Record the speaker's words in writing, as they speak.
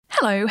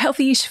Hello,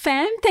 Healthy-ish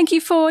fam. Thank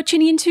you for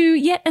tuning into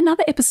yet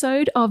another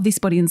episode of This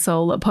Body and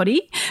Soul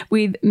Poddy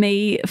with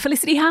me,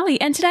 Felicity Harley.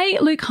 And today,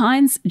 Luke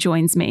Hines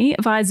joins me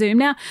via Zoom.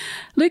 Now,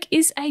 Luke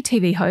is a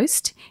TV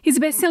host. He's a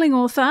best-selling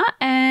author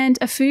and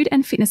a food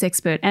and fitness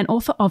expert and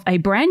author of a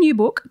brand new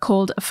book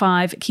called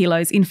 5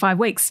 Kilos in 5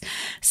 Weeks.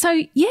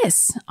 So,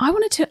 yes, I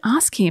wanted to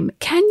ask him,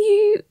 can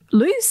you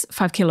lose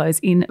 5 kilos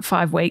in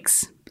 5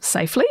 weeks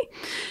safely?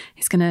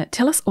 He's going to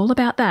tell us all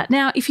about that.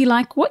 Now, if you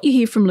like what you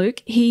hear from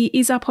Luke, he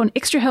is up on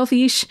Extra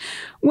Healthy-ish,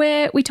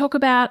 where we talk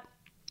about,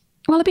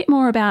 well, a bit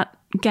more about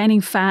gaining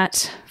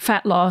fat,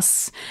 fat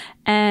loss,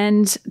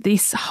 and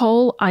this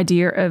whole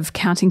idea of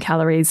counting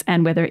calories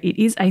and whether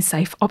it is a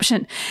safe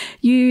option.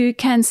 You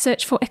can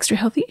search for Extra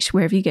Healthy-ish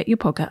wherever you get your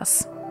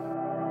podcasts.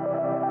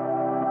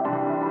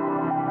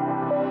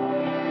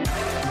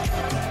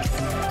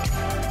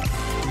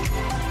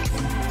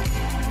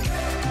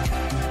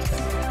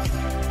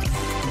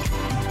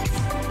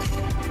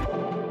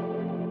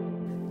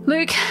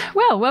 Luke,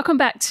 well, welcome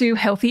back to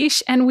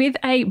Healthy-ish and with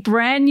a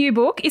brand new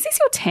book. Is this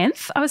your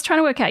 10th? I was trying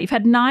to work out. You've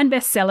had 9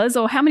 bestsellers,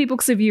 or how many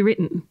books have you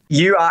written?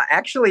 You are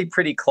actually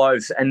pretty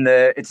close, and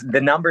the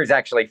number is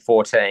actually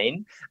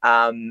 14,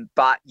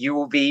 but you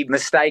will be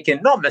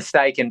not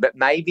mistaken, but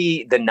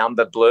maybe the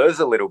number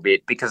blurs a little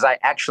bit because I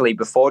actually,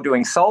 before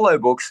doing solo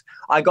books,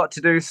 I got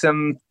to do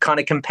some kind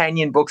of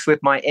companion books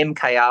with my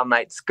MKR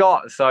mate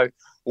Scott. So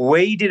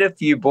we did a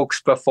few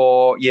books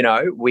before,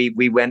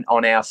 we went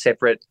on our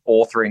separate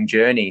authoring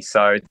journey.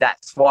 So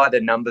that's why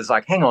the number's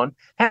like, hang on,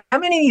 how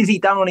many has he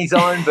done on his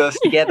own versus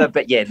together?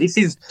 But yeah, this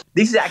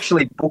is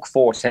actually book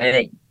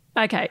 14.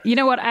 Okay. You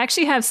know what? I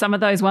actually have some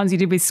of those ones you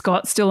did with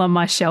Scott still on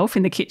my shelf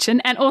in the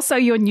kitchen, and also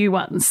your new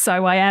ones.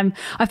 So I've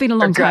been a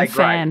long time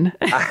fan.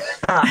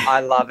 I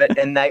love it.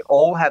 And they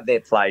all have their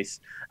place.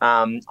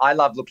 I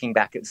love looking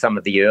back at some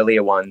of the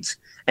earlier ones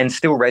and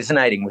still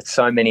resonating with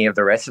so many of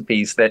the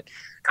recipes that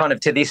kind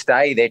of to this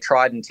day, they're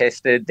tried and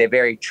tested. They're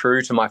very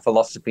true to my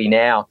philosophy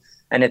now.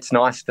 And it's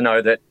nice to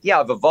know that, yeah,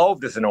 I've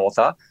evolved as an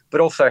author, but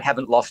also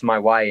haven't lost my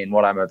way in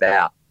what I'm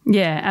about.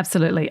 Yeah,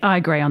 absolutely. I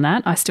agree on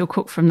that. I still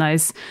cook from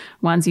those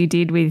ones you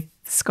did with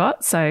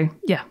Scott. So,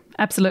 yeah,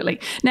 absolutely.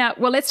 Now,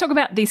 well, let's talk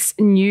about this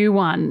new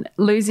one,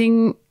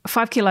 losing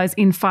 5 kilos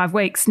in 5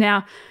 weeks.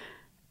 Now,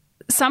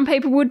 some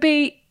people would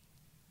be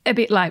a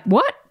bit like,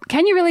 what?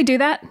 Can you really do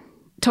that?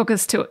 Talk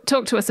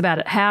to us about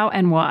it. How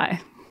and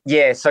why?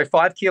 Yeah, so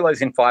 5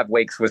 kilos in 5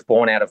 weeks was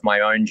born out of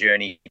my own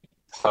journey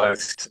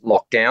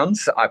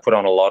post-lockdowns. I put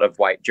on a lot of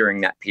weight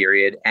during that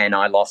period and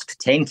I lost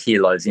 10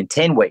 kilos in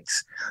 10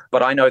 weeks.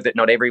 But I know that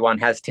not everyone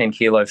has 10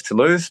 kilos to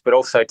lose, but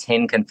also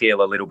 10 can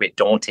feel a little bit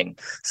daunting.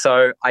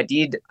 So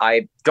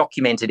I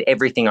documented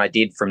everything I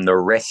did, from the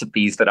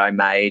recipes that I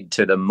made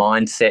to the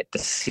mindset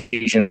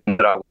decisions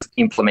that I was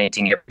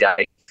implementing every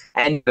day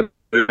and the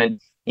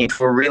movement,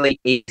 into a really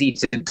easy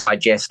to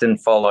digest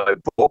and follow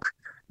book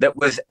that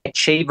was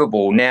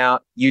achievable. Now,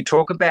 you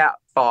talk about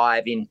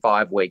 5 in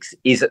 5 weeks.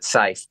 Is it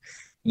safe?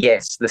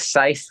 Yes, the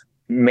safe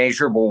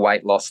measurable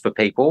weight loss for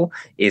people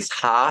is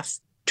half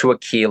to a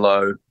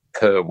kilo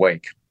per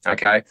week.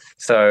 Okay,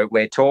 so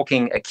we're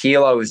talking a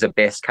kilo is a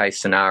best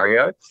case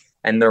scenario.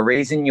 And the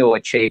reason you'll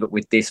achieve it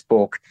with this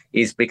book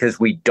is because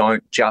we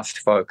don't just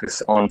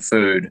focus on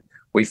food.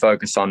 We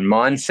focus on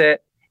mindset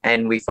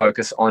and we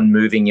focus on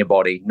moving your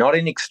body, not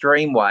in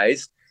extreme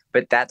ways,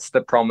 but that's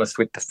the promise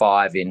with the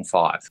 5 in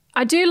 5.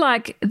 I do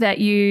like that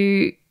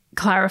you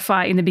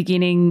clarify in the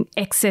beginning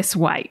excess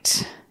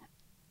weight.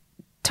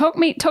 Talk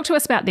to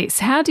us about this.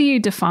 How do you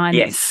define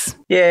this?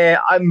 Yeah,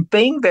 I'm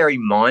being very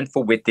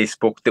mindful with this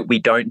book that we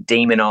don't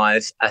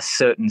demonize a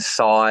certain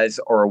size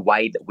or a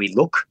way that we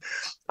look.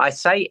 I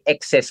say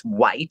excess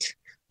weight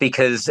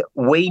because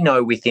we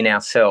know within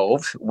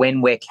ourselves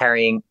when we're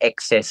carrying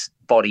excess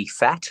body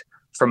fat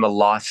from a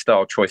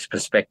lifestyle choice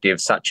perspective,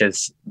 such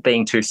as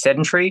being too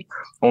sedentary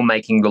or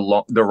making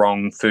the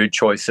wrong food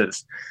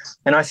choices.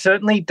 And I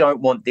certainly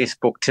don't want this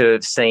book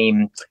to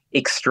seem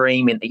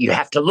extreme in that you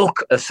have to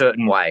look a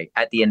certain way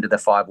at the end of the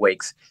 5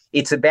 weeks.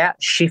 It's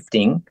about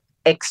shifting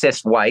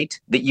excess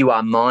weight that you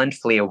are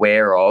mindfully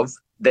aware of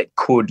that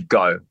could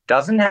go.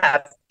 Doesn't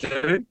have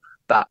to,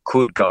 but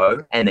could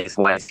go, and there's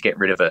ways to get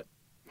rid of it.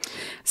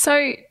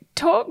 So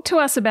talk to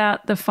us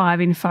about the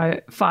 5 in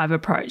 5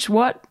 approach.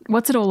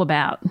 What's it all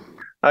about?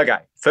 Okay,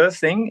 first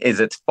thing is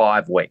it's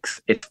 5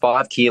 weeks. It's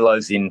 5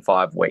 kilos in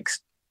 5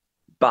 weeks.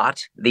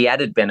 But the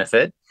added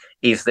benefit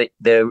is that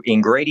the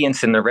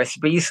ingredients in the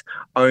recipes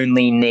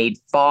only need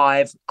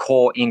 5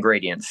 core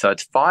ingredients. So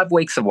it's 5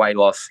 weeks of weight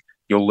loss.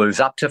 You'll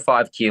lose up to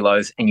 5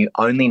 kilos and you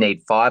only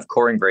need 5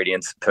 core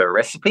ingredients per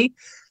recipe.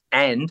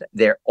 And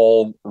they're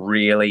all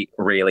really,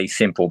 really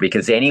simple,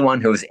 because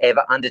anyone who has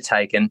ever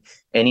undertaken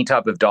any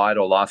type of diet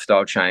or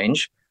lifestyle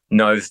change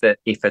knows that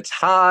if it's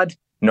hard,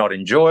 not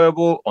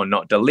enjoyable or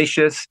not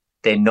delicious,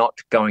 they're not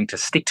going to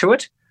stick to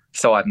it.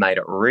 So I've made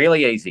it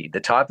really easy, the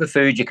type of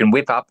food you can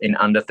whip up in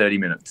under 30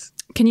 minutes.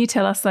 Can you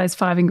tell us those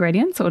 5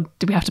 ingredients, or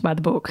do we have to buy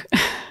the book?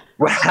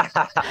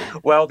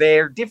 Well,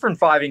 there are different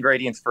 5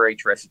 ingredients for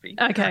each recipe.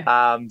 Okay.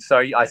 So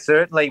I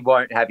certainly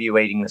won't have you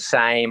eating the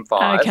same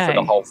 5 Okay. for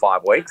the whole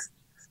 5 weeks.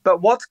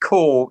 But what's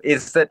cool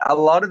is that a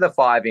lot of the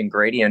 5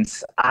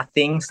 ingredients are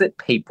things that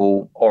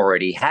people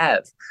already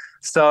have.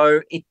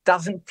 So it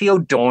doesn't feel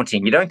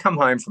daunting. You don't come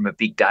home from a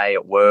big day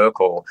at work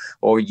or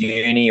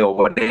uni or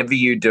whatever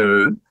you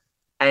do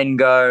and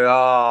go,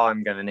 oh,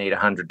 I'm going to need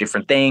 100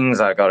 different things.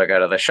 I got to go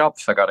to the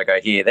shops. I got to go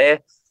here, there.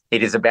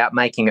 It is about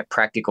making it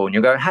practical. And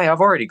you go, hey, I've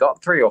already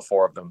got 3 or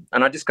 4 of them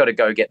and I just got to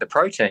go get the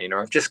protein,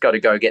 or I've just got to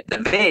go get the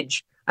veg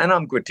and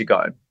I'm good to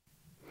go.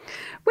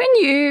 When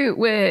you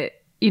were,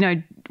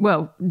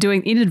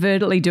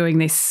 inadvertently doing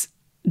this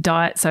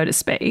diet, so to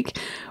speak,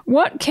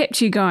 what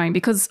kept you going?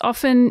 Because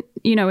often,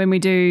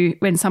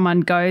 when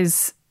someone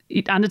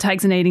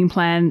undertakes an eating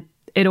plan,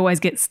 it always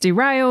gets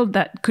derailed.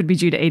 That could be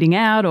due to eating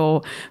out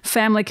or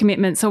family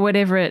commitments or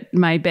whatever it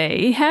may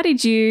be.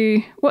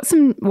 What's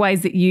some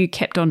ways that you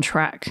kept on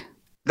track?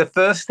 The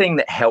first thing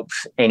that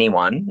helps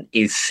anyone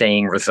is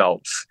seeing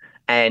results.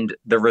 And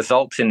the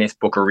results in this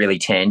book are really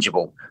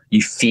tangible.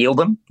 You feel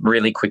them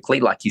really quickly,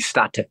 like you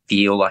start to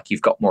feel like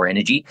you've got more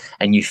energy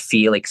and you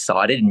feel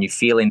excited and you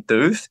feel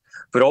enthused.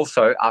 But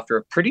also, after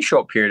a pretty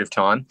short period of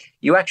time,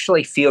 you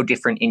actually feel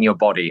different in your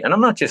body. And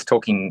I'm not just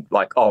talking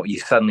like, oh, you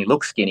suddenly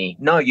look skinny.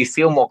 No, you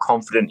feel more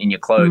confident in your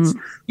clothes.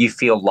 You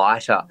feel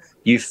lighter.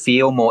 You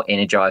feel more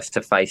energized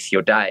to face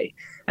your day.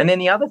 And then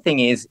the other thing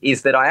is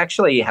that I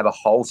actually have a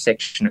whole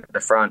section at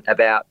the front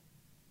about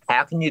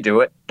how can you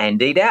do it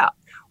and eat out.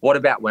 What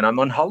about when I'm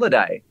on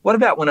holiday? What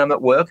about when I'm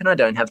at work and I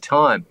don't have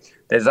time?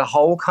 There's a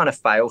whole kind of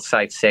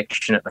fail-safe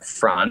section at the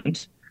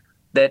front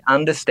that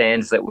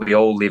understands that we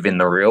all live in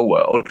the real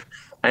world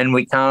and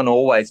we can't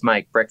always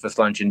make breakfast,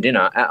 lunch and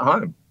dinner at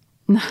home.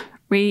 No,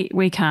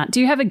 we can't.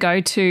 Do you have a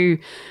go-to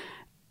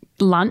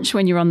lunch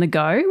when you're on the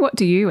go? What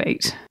do you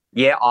eat?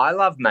 Yeah, I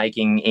love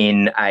making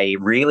in a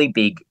really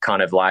big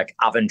kind of like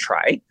oven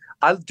tray.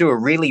 I do a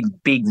really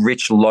big,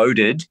 rich,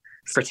 loaded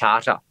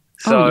frittata.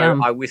 So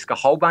I whisk a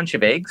whole bunch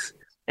of eggs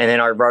and then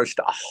I roast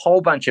a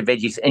whole bunch of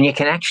veggies, and you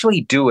can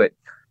actually do it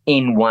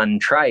in one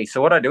tray.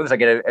 So what I do is I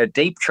get a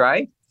deep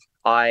tray.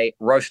 I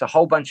roast a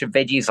whole bunch of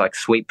veggies like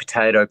sweet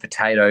potato,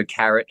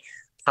 carrot,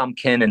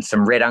 pumpkin, and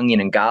some red onion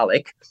and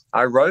garlic.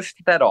 I roast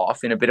that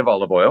off in a bit of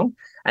olive oil.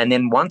 And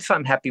then once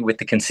I'm happy with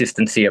the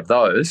consistency of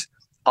those,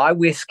 I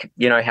whisk,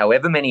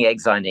 however many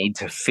eggs I need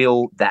to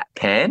fill that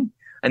pan.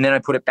 And then I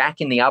put it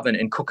back in the oven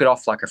and cook it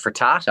off like a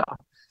frittata.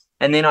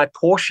 And then I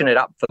portion it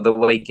up for the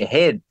week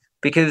ahead,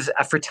 because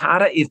a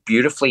frittata is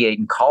beautifully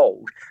eaten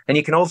cold. And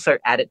you can also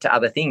add it to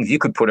other things. You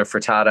could put a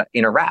frittata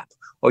in a wrap,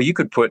 or you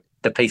could put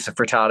the piece of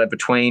frittata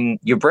between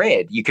your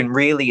bread.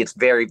 It's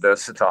very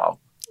versatile.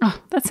 Oh,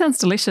 that sounds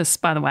delicious,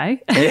 by the way.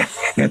 Yeah,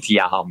 it's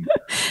yum.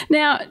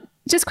 Now,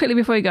 just quickly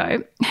before we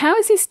go, how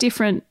is this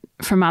different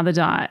from other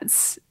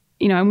diets?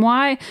 And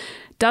why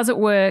does it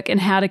work, and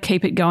how to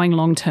keep it going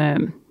long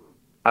term?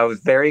 I was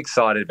very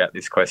excited about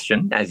this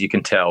question, as you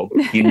can tell.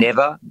 You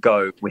never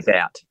go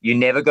without. You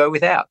never go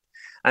without.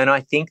 And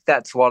I think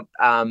that's what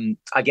I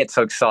get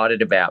so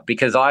excited about,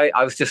 because I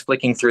was just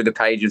flicking through the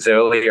pages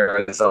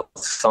earlier as I was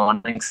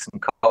signing some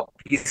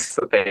copies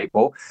for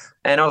people.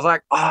 And I was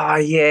like, oh,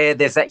 yeah,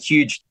 there's that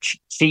huge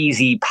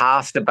cheesy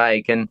pasta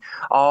bake. And,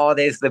 oh,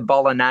 there's the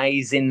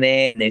bolognese in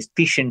there. And there's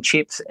fish and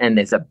chips. And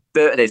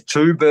there's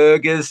 2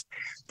 burgers.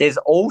 There's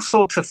all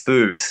sorts of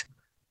foods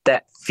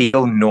that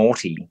feel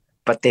naughty,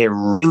 but they're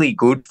really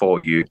good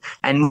for you.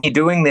 And when you're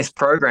doing this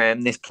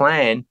program, this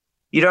plan,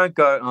 you don't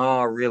go, oh,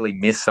 I really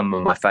miss some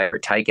of my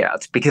favourite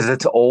takeouts, because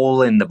it's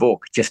all in the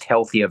book, just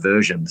healthier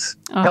versions,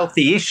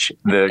 healthy-ish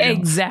versions.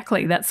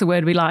 Exactly. That's the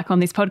word we like on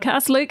this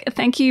podcast. Luke,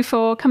 thank you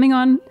for coming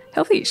on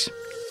Healthyish.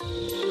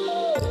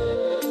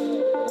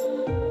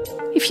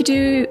 If you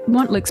do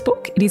want Luke's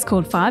book, it is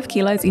called 5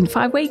 Kilos in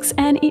 5 Weeks,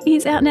 and it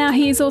is out now.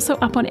 He is also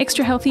up on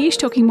Extra Healthyish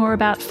talking more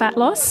about fat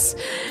loss.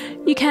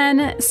 You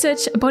can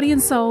search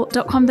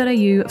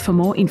bodyandsoul.com.au for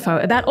more info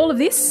about all of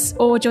this,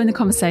 or join the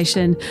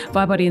conversation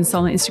via Body and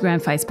Soul on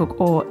Instagram, Facebook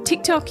or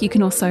TikTok. You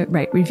can also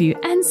rate, review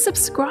and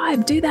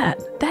subscribe. Do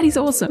that. That is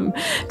awesome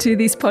to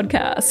this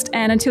podcast.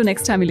 And until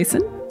next time you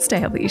listen, stay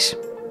healthyish.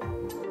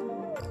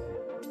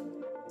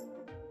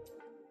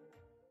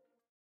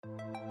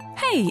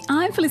 Hey,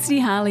 I'm Felicity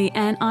Harley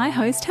and I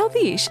host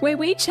Healthyish, where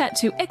we chat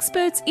to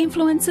experts,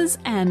 influencers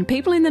and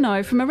people in the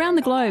know from around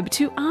the globe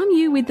to arm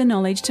you with the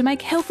knowledge to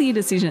make healthier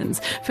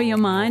decisions for your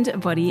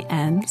mind, body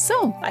and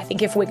soul. I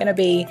think if we're going to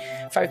be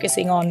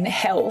focusing on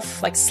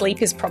health, like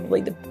sleep is probably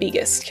the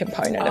biggest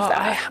component of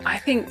that. I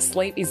think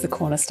sleep is the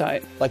cornerstone.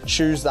 Like,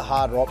 choose the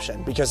harder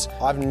option, because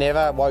I've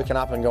never woken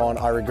up and gone,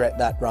 I regret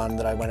that run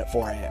that I went at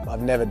 4 a.m.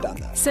 I've never done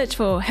that. Search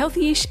for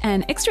Healthyish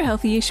and Extra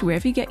Healthyish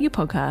wherever you get your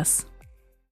podcasts.